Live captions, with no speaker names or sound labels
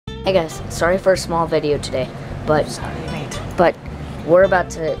Hey guys, sorry for a small video today, but Sorry, mate. but we're about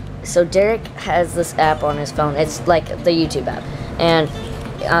to. So Derrick has this app on his phone. It's like the YouTube app, and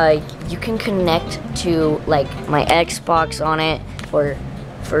you can connect to like my Xbox on it, or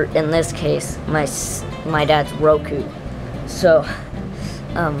for in this case my dad's Roku. So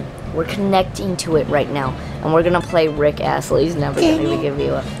we're connecting to it right now, and we're gonna play Rick Astley. He's never gonna even give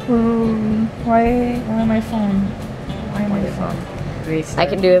you a. Why my phone? Why my phone? I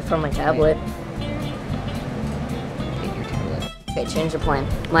can do it from my tablet. Okay, change the plan.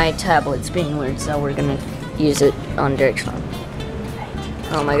 My tablet's being weird, so we're gonna use it on Derrick's phone.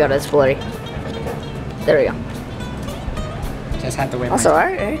 Oh my god, it's blurry. There we go. Just had to wait. Also, our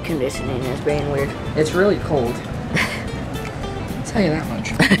air conditioning is being weird. It's really cold. I'll tell you that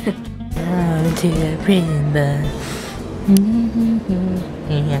much. Down to the river.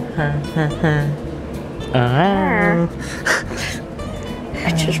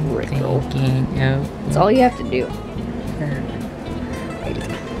 I just rickroll. That's all you have to do.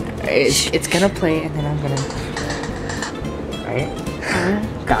 It's gonna play, and then I'm gonna. Alright.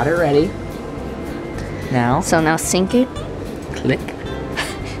 Got it ready. Now. So now sync it. Click.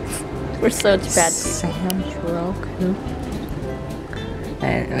 We're such bad people. Sound Roku.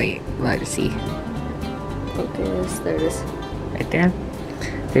 And wait, let's see. Focus. There it is. Right there.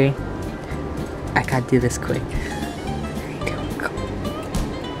 3. I gotta do this quick. 3, 2, go.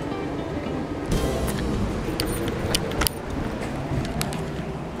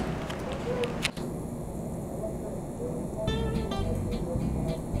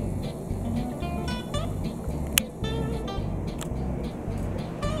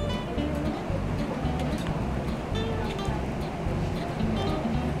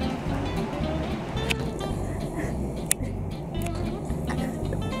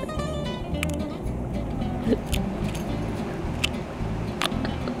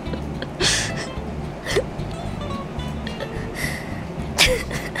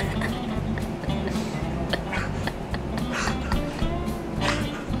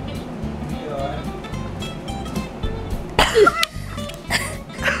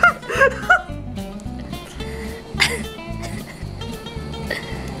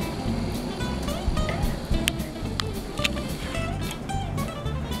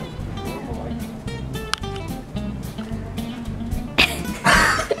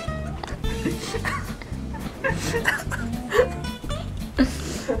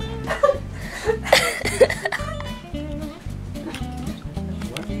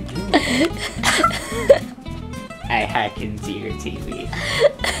 I hack into your TV.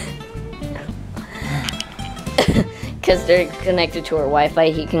 Because they're connected to our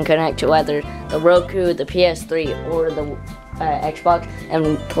Wi-Fi, he can connect to either the Roku, the PS3, or the Xbox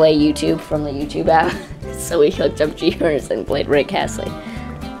and play YouTube from the YouTube app. So we hooked up to yours and played Rick Astley.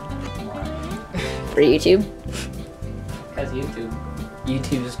 For YouTube? Because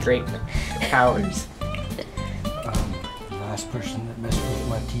YouTube's straight powers. Last person that messed with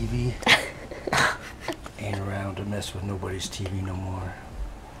my TV ain't around to mess with nobody's TV no more.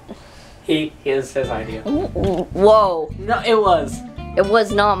 He is his idea. Whoa. No, it was. It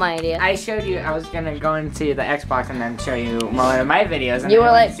was not my idea. I showed you. I was gonna go into the Xbox and then show you one of my videos. And You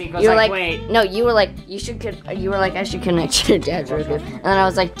were like, wait. no, you were like, I should connect to your dad's Roku. And then I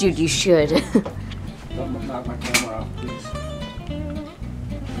was like, dude, you should. Knock my camera off, please.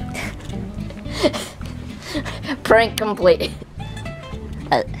 Prank complete.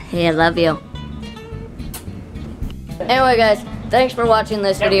 Hey, I love you. Anyway, guys, thanks for watching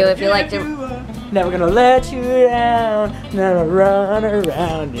this video. If you liked it, Never gonna let you down. Never run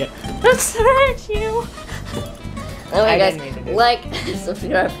around you. Let's hurt you. anyway, guys, like,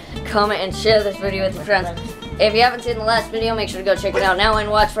 subscribe, comment, and share this video with your friends. If you haven't seen the last video, make sure to go check it out now and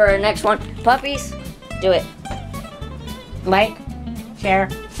watch for our next one. Puppies, do it. Like, share,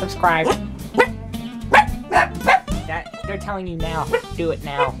 subscribe. They're telling you now. Do it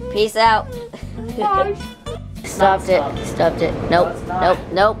now. Peace out. Stopped it. Nope. Nope.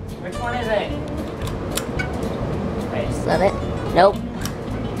 Nope. Which one is it? Wait. Is that it? Nope.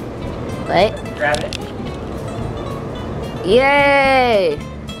 Wait. Grab it. Yay!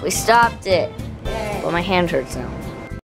 We stopped it. Yay. Well, my hand hurts now.